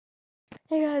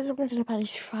Hey guys, welcome to the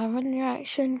Pandy351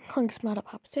 reaction. Clunk's mad at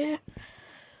puppeteer.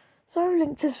 So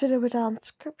link to this video down in the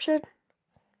description.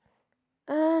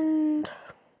 And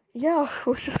yeah,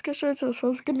 we'll just get straight to this. I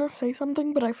was gonna say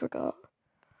something, but I forgot.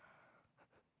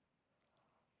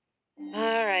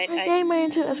 Alright, Okay, my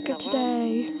internet's good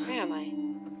today. Where am I?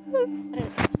 What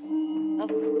is this? Oh,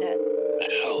 that.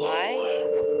 Hello. Why?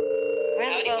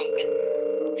 Where am I?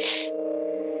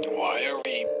 Why are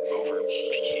we over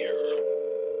here?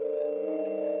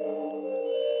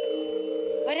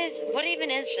 What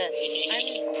even is this?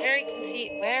 I'm very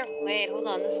confused. Where? Wait, hold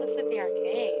on. This looks like the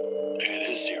arcade. It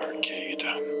is the arcade.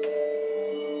 I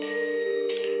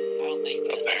don't think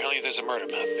it. Apparently there's a murder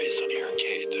map based on the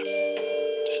arcade.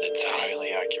 And it's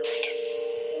highly accurate.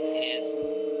 It is.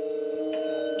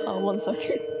 Oh, 1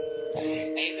 second. I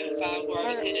even found where I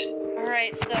was hidden.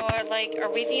 Alright, so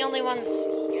are we the only ones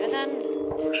here then?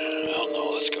 Hell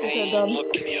no, let's go Okay, done.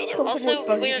 look in the other Something Also, was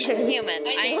bugging we're me. human.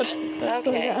 I So,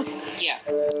 Okay. yeah. Yeah,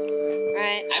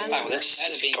 Alright, I'm fine with this. This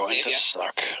Better is being going to Xavier.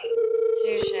 suck.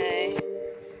 touche.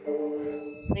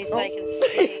 At least I can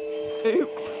speak. Oop.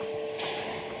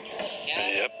 Yeah.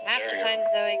 Yep, Half there the you time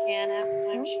Zoe can, half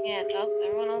the time she can't. Oh,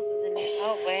 everyone else is in here.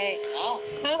 Oh, wait. Oh,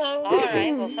 Hello.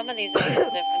 Alright, well, some of these are a little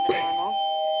different than normal.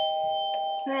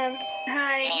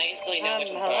 Hi. well, I instantly know which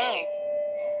one's Hello. Polly.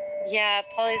 Yeah,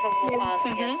 Polly's a little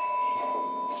obvious.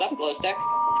 Sup, glow stick?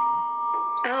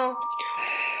 Oh.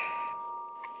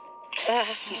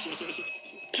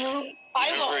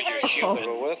 Remember, you're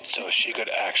human, so she could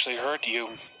actually hurt you.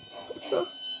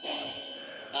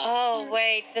 Oh,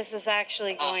 wait, this is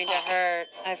actually going to hurt.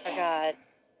 I forgot.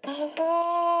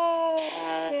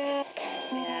 This is,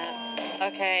 yeah.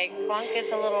 Okay, Clunk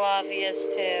is a little obvious,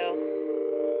 too.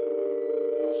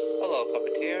 Hello,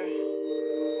 puppeteer.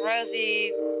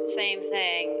 Rosie, same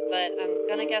thing, but I'm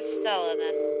gonna guess Stella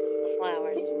then. It's the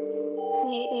flowers.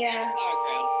 Yeah. Flower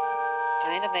crown.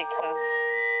 Kinda makes sense.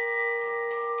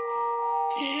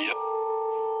 Yep.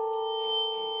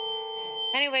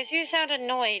 Anyways, you sound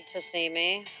annoyed to see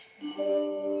me. I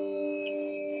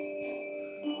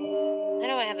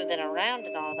know I haven't been around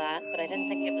and all that, but I didn't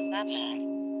think it was that bad.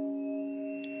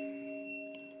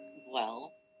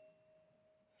 Well,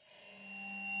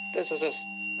 This is just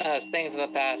things in the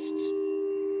past.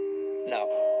 No.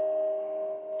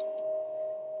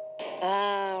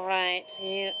 Oh, right.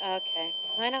 Okay.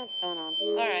 I know what's going on.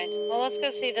 Alright. Well, let's go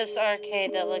see this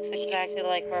arcade that looks exactly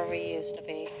like where we used to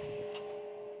be.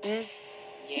 yay.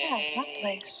 Yeah, that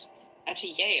place.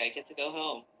 Actually, yay, I get to go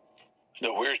home.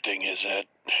 The weird thing is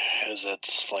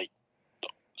it's like,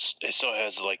 it still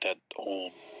has like that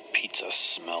old pizza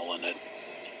smell in it.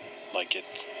 Like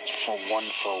it's for one.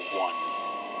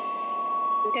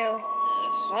 No.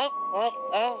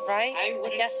 Oh, right. I I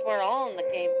wouldn't- guess we're all in the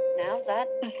game now. That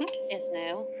is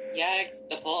new. Yeah,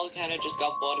 the portal kind of just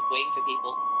got bored of waiting for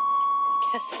people.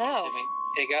 Guess so. Assuming.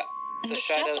 It got the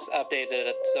shadows updated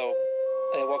it, so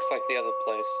it looks like the other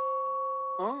place.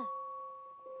 Oh.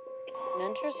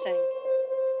 Interesting.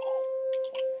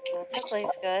 That's at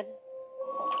least good.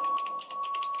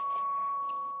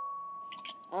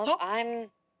 Well,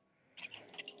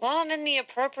 I'm in the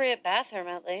appropriate bathroom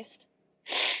at least.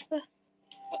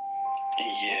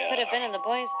 Yeah. Could have been in the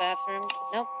boys' bathroom.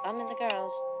 Nope, I'm in the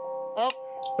girls'. Oh.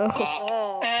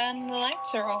 Oh. And the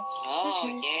lights are off. Oh,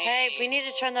 Okay. yay. Hey, we need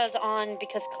to turn those on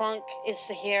because Clunk is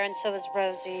here and so is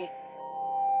Rosie.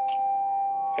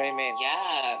 What do you mean?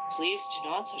 Yeah, please do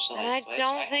not touch the And light I switch.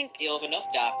 don't I think- deal with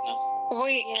enough darkness.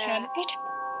 Wait, Yeah. can we turn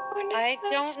I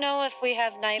don't know if we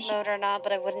have night mode or not,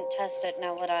 but I wouldn't test it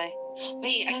now, would I?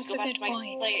 Wait, I can That's go a back good to my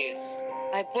point. place.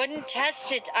 I wouldn't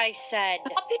test it, I said.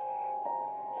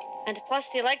 And plus,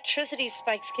 the electricity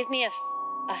spikes give me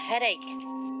a headache.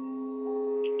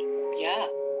 Yeah.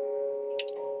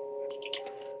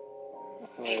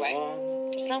 Anyway.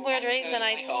 For some weird reason,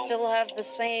 I still have the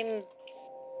same...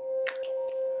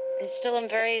 I still am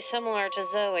very similar to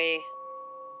Zoe.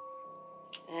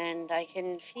 And I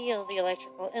can feel the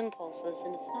electrical impulses,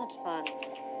 and it's not fun.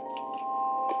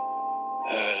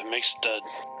 It makes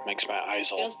my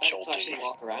eyes all Feels better to jolty. actually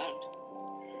walk around.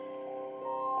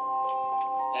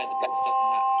 It's better than being stuck in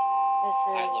that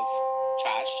pile of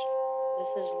trash.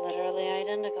 This is literally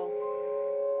identical.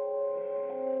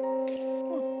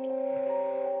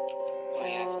 Oh, yeah,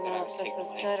 I I don't forgot know I if was this taking is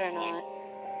my good or point. not.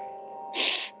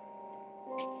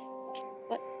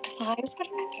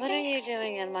 What are you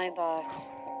doing in my box?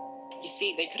 You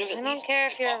see, they could have at I least don't care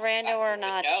put if my you're a box rando back or there, but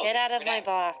not. no, Get out of they my threw it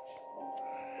box.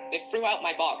 They threw out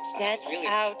my box. And I Get was really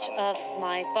out upset about of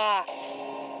my box.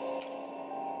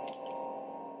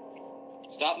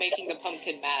 it. Stop making the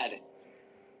pumpkin mad.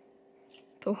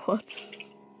 The what?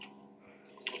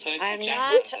 Turn into a I'm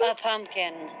jack. not a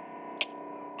pumpkin.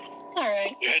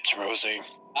 Alright. It's Rosie.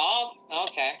 Oh,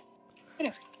 okay.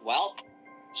 Whatever. Well,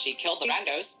 she killed the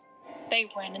randos. They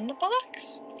went in the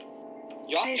box.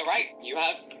 You're right.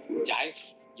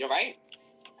 You're right.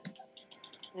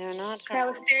 They're not. I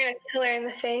was staring a killer in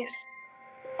the face.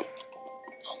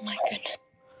 Oh my goodness.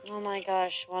 Oh my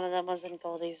gosh, one of them was in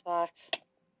Goldie's box.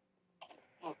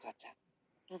 Oh,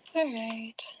 goddamn.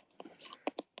 Alright.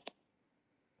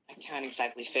 I can't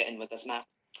exactly fit in with this map.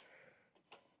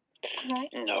 Right.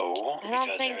 No, I don't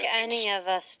because think everything's- any of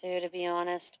us do, to be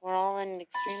honest. We're all in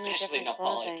extremely Especially different not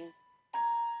Polly. clothing.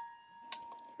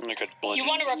 I could blend You in.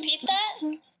 want to repeat that?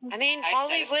 I mean, I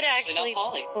Polly said would especially not actually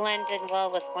Polly. blend in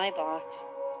well with my box.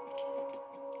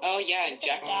 Oh, yeah, and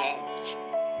Jack's cut.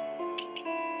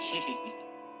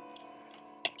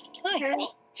 Hi.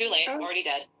 Well, too late. Already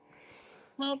dead.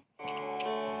 Well,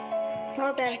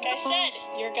 then. like I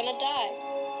said, you're gonna die.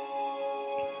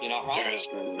 You're not wrong. There's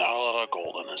not a lot of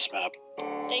gold on this map.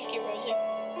 Thank you, Rosie.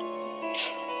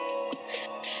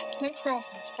 No problem.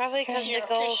 It's probably because You're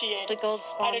appreciated. the gold I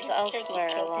spawns didn't care that you elsewhere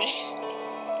a killed lot. me.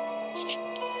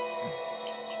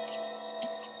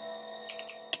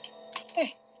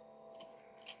 Hey.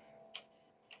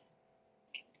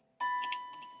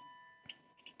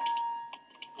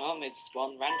 It's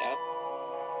one rando.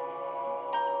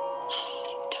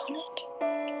 Darn it.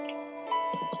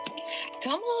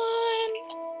 Come on.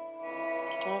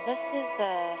 Well, this is,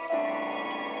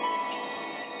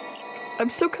 I'm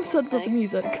so concerned about the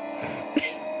music.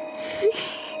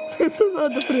 Since I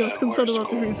said the video, I was concerned about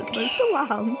the music, and I still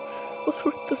am. What's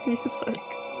with the music?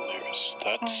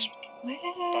 That's Where?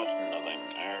 but nothing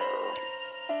there.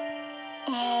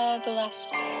 The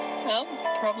last. Well,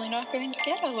 probably not going to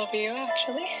get all of you,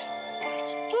 actually.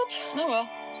 Oops. Oh well.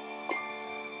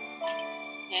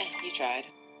 Yeah, you tried.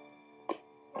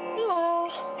 Oh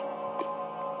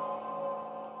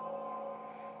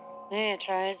hey, a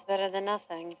try is better than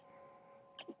nothing.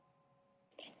 well.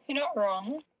 You're not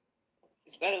wrong.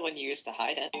 It's better when you used to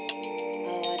hide it.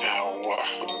 Oh, I Ow.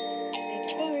 know.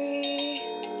 Sorry.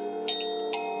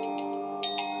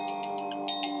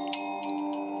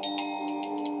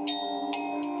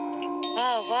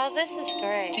 Oh, well, this is You're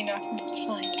great. not going to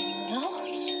find anyone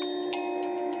else.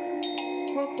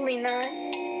 Hopefully not.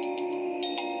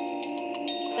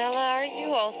 Stella, are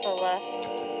you also left?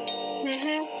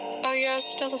 Mm-hmm. Oh yeah,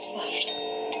 Stella's left.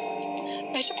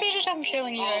 I debated on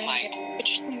killing you Oh earlier, my- but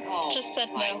you Oh just said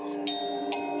my-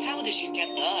 no. How did you get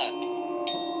there?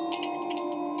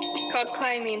 Called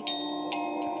climbing.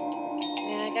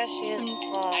 Yeah, I guess she is a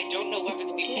sloth. I don't know whether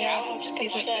to be Yeah, proud or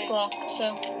he's a disappointed. sloth, so.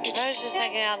 I was just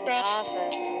hanging out in the rough.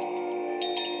 office.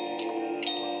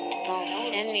 Well,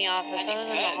 Stella was in the office. I was in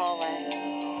the head. hallway.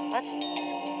 What?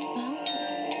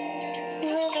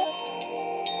 Huh? Stella?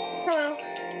 Hello.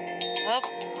 Well,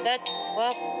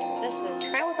 this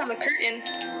is... I was on the curtain.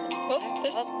 Oh,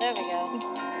 this. Oh, there we go.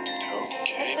 That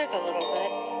Okay. took a little bit.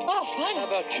 Oh, How fun.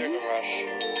 about Sugar Rush?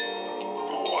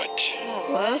 What?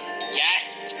 Oh, What?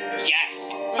 Yes! Yes!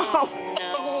 oh no.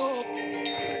 Oh.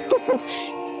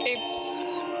 It's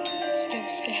so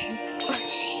scary.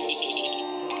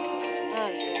 Oh,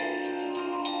 dear.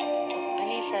 I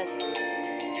need to...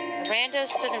 The rando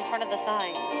stood in front of the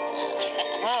sign.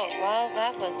 Oh, well,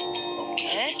 that was...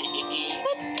 it?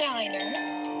 What diner?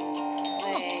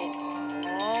 Wait.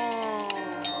 Oh.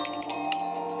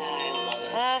 I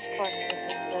love it. Of course this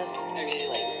exists. I really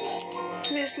like this map.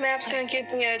 This map's gonna give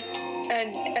me a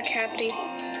cavity. I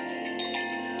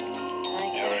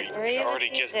can agree It already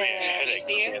with you gives me a there. headache.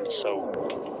 It's so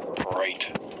bright.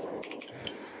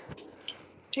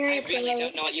 I really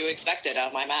don't know what you expected out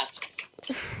of my map.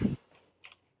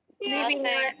 Maybe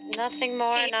not. Nothing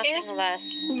more, It nothing is- less.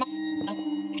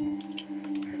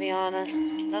 To be honest,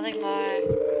 nothing more,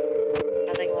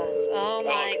 nothing less. Oh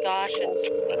my gosh, it's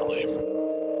Finally.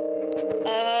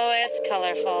 it's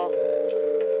colorful.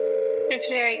 It's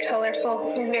very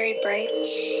colorful and very bright.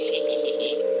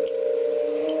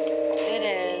 It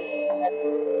is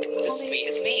It's as sweet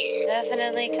as me.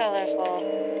 definitely colorful.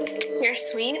 You're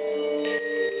sweet.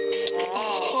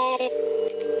 Oh, Oh.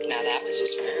 Now that was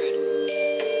just rude.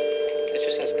 It's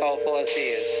just as colorful as he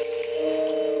is.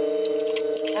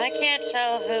 I can't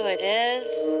tell who it is.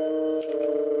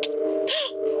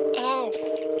 Oh.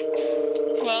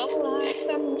 Well,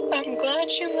 I'm glad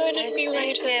you might I be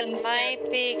right think it then, might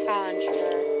be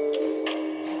Conjurer.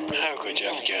 How could you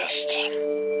have guessed?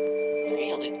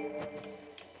 Really?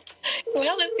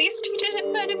 Well, at least you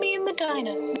didn't murder me in the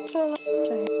diner. That's all I'm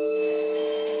saying.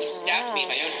 You stabbed me in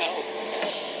my own home.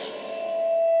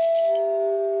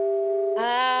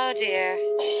 Oh dear.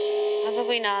 How about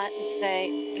we not and say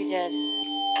we did?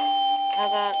 How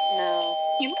about no?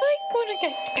 You might want to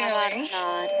get How about going.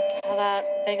 not? How about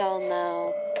big old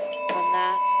no on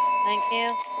that? Thank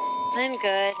you. I'm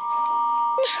good.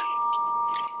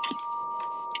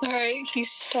 Alright, he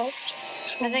stopped.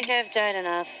 I think I've died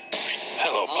enough.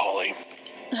 Hello, Polly.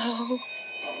 No.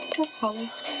 Poor Polly.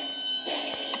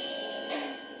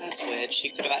 That's weird.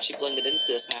 She could have actually blended into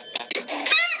this map. Oh,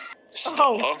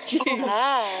 Stella? jeez.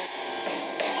 Oh.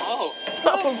 Oh,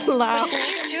 That was loud. What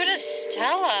did you do to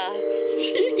Stella?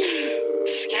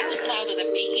 that was louder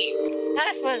than me.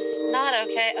 That was not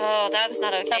okay. Oh, that's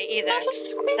not okay either. That was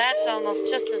squeaky. That's almost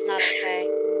just as not okay.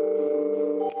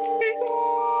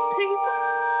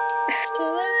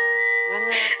 Stella?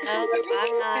 I'm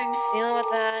not dealing with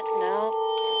that. Nope.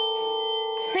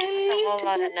 That's a whole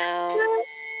lot of no.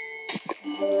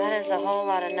 That is a whole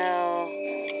lot of no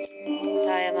that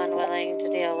I am unwilling to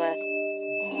deal with.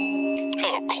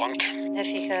 Hello, Clunk. If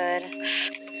you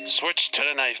could. Switch to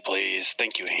the knife, please.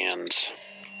 Thank you, hands.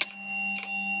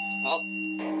 Well,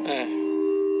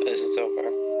 This is over.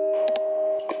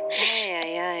 Ay,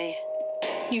 ay, ay.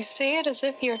 You say it as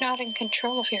if you're not in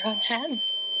control of your own hand.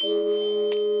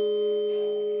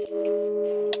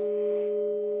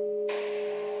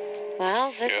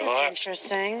 Well, this Your is last-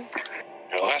 interesting.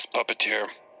 Your last puppeteer.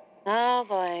 Oh,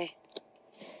 boy.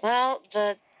 Well,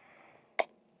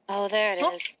 Oh, there it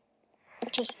Oh. is.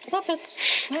 Just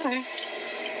puppets. Alright.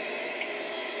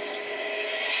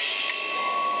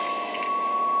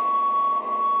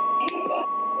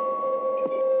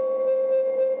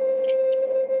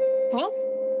 Well,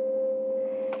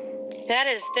 There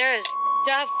is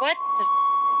stuff.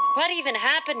 What even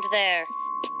happened there?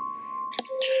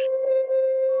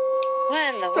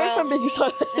 What in the Sorry if I'm world? being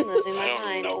silent. I'm losing I my don't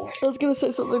mind. know. I was gonna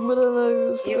say something, but then I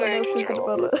was You were- thinking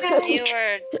about it.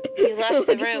 You left I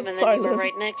the just room went and then you were silent.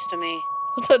 right next to me.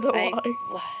 I don't know I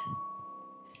why.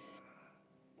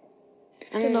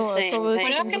 I'm You know what, I seeing probably things.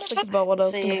 not I'm just gonna thinking about what I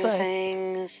was gonna Seeing say.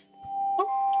 things.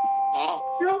 oh,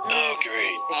 Oh,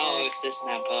 great. oh, it's this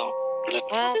now, Bill.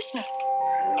 Well, this now.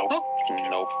 Nope.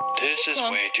 Nope. This is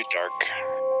Clunk. way too dark.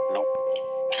 Nope.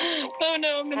 Oh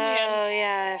no, I'm in the end. oh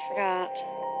yeah, I forgot.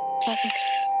 Oh, thank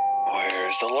goodness.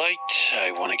 Where's the light?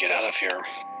 I want to get out of here.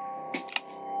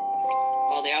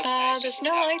 Well, the outside is There's just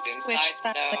no dark light as the switch,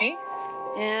 inside, so... sadly.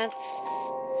 Yeah, it's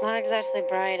not exactly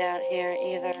bright out here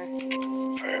either.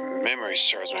 If my memory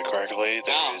serves me correctly,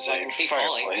 there Oh, is so I a can see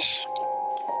Polly. fireplace.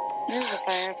 There's a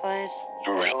fireplace.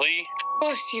 Really?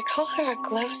 Oh, so you call her a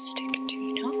glow stick, do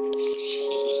you not?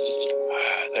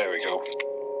 There we go.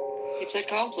 It's a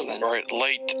compliment. Bright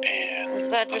light and. I was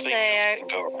about to nothing say, else can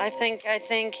go wrong. I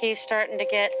think he's starting to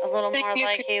get a little Think more you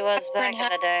like could he was back in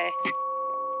the day.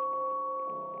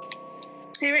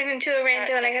 I ran into a rando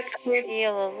and I got scared.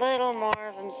 Feel a little more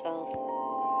of himself.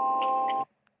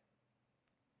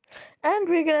 And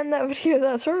we're gonna end that video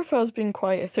there. Sorry if I was being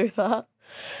quiet through that.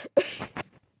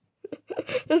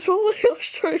 It's probably I was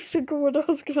trying to think of what I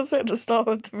was gonna say at the start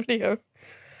of the video.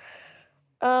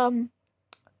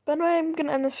 But anyway, I'm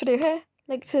gonna end this video here.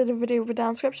 Link to the video will be down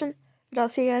in the description. But I'll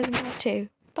see you guys in part 2.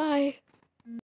 Bye.